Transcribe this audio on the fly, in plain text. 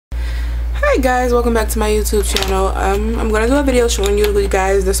Alright guys, welcome back to my YouTube channel. I'm gonna do a video showing you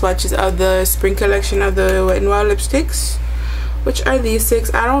guys the swatches of the spring collection of the Wet n Wild lipsticks, which are these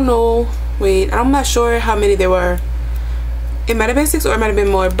 6. I don't know, wait, I'm not sure how many there were. It might have been 6 or it might have been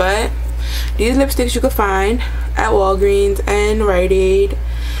more, but these lipsticks you could find at Walgreens and Rite Aid.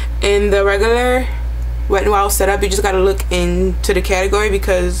 In the regular Wet n Wild setup, you just gotta look into the category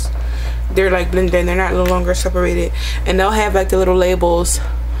because they're like blended in, they're not no longer separated, and they'll have like the little labels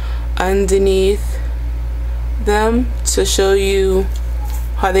underneath them to show you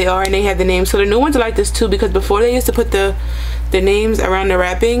how they are, and they have the names. So the new ones are like this too, because before they used to put the names around the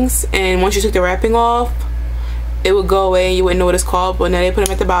wrappings, and once you took the wrapping off it would go away and you wouldn't know what it's called, but now they put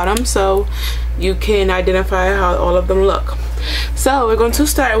them at the bottom so you can identify how all of them look. So we're going to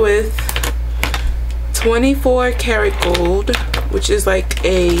start with 24 karat gold, which is like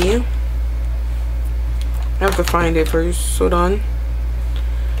a, I have to find it first, hold on.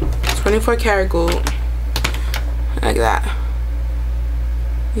 24 karat gold, like that.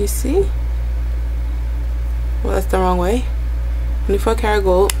 You see? Well, that's the wrong way. 24 karat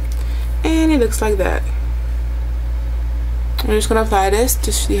gold, and it looks like that. I'm just gonna apply this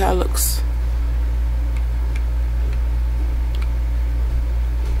to see how it looks.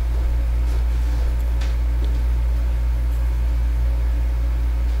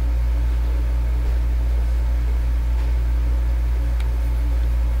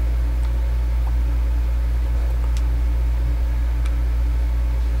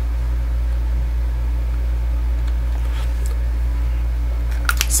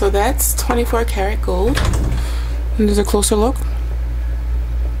 So that's 24 karat gold. And there's a closer look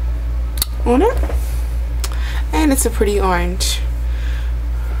on it. And it's a pretty orange.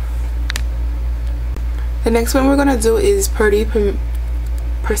 The next one we're going to do is Pretty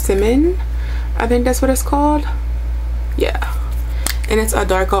Persimmon. I think that's what it's called. Yeah. And it's a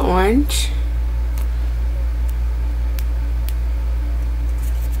darker orange.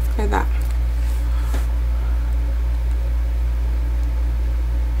 Like that.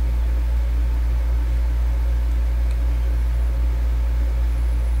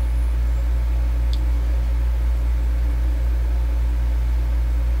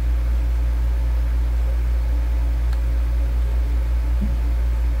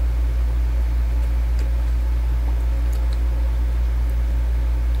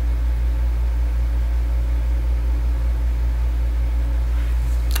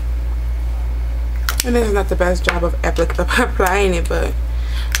 And this is not the best job of applying it, but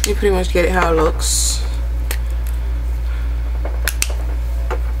you pretty much get it how it looks.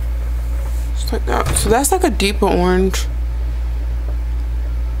 Just like that. So that's like a deeper orange,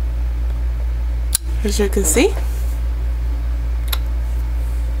 as you can see.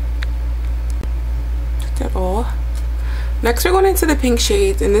 Take that all. Next we're going into the pink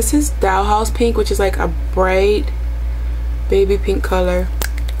shades, and this is Dollhouse Pink, which is like a bright baby pink color.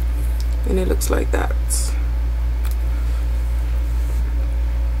 And it looks like that.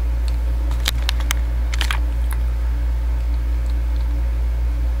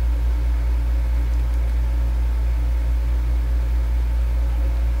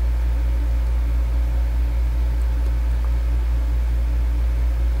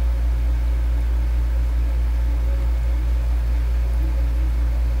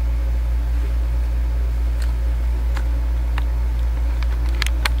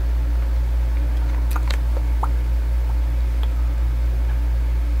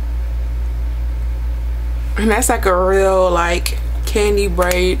 And that's like a real like candy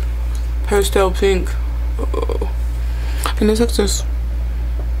bright pastel pink. And this looks just,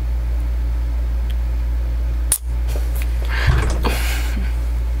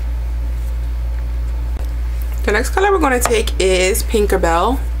 the next color we're going to take is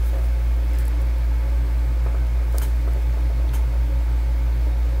Pinkerbell.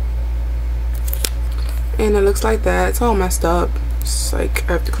 And it looks like that. It's all messed up. It's like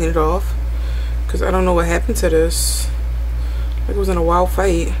I have to clean it off because I don't know what happened to this. Like it was in a wild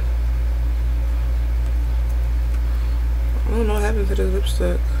fight. I don't know what happened to this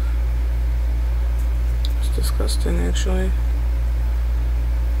lipstick. It's disgusting actually.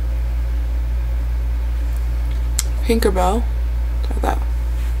 Pinkerbell. Like that.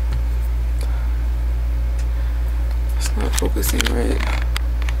 It's not focusing right.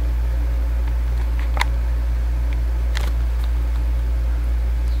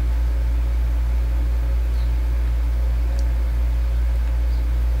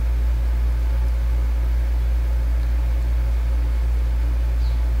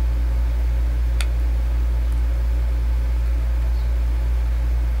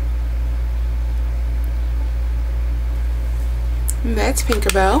 That's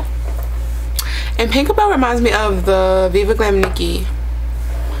Pinkerbell. And pink about reminds me of the Viva Glam Nikki.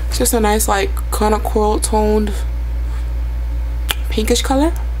 It's just a nice like kind of coral toned pinkish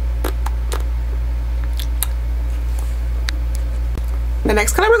color. The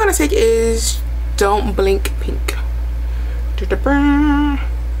next color we're gonna take is Don't Blink Pink.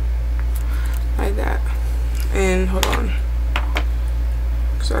 Like that. And hold on,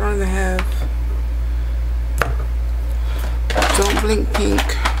 so I don't even have Don't Blink Pink.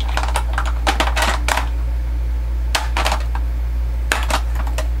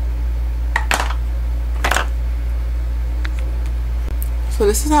 So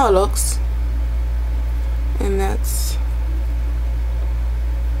this is how it looks, and that's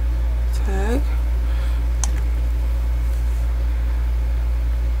tag.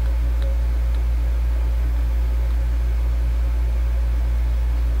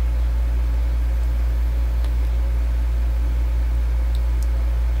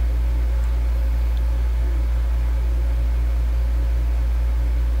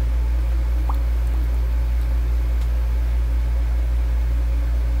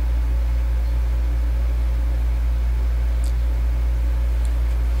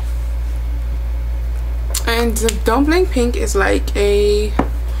 And the Don't Blink Pink is like a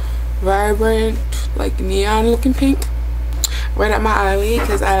vibrant, like neon looking pink right up my alley,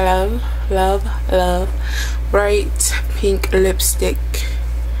 because I love bright pink lipstick.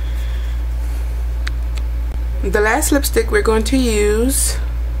 The last lipstick we're going to use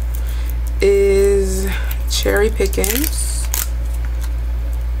is Cherry Pickins.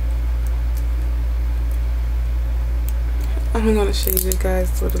 I'm gonna show you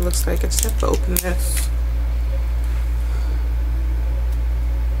guys what it looks like. I just have to open this.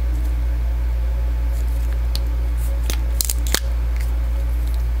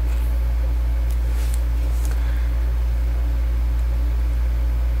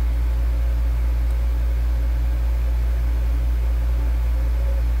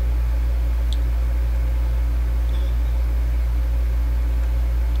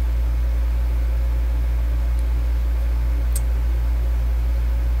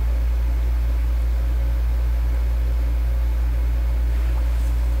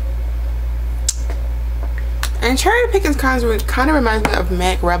 And Cherry Pickins kind of reminds me of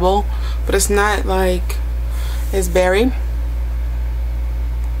MAC Rebel, but it's not like it's berry.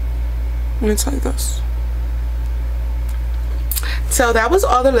 And it's like this. So that was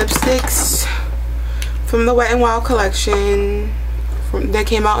all the lipsticks from the Wet n Wild collection that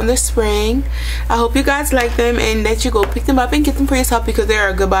came out in the spring. I hope you guys like them and that you go pick them up and get them for yourself, because they are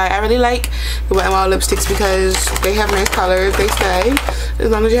a good buy. I really like the Wet n Wild lipsticks because they have nice colors, they say, as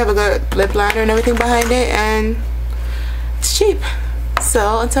long as you have a good lip liner and everything behind it, and it's cheap.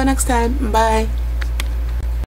 So until next time, bye.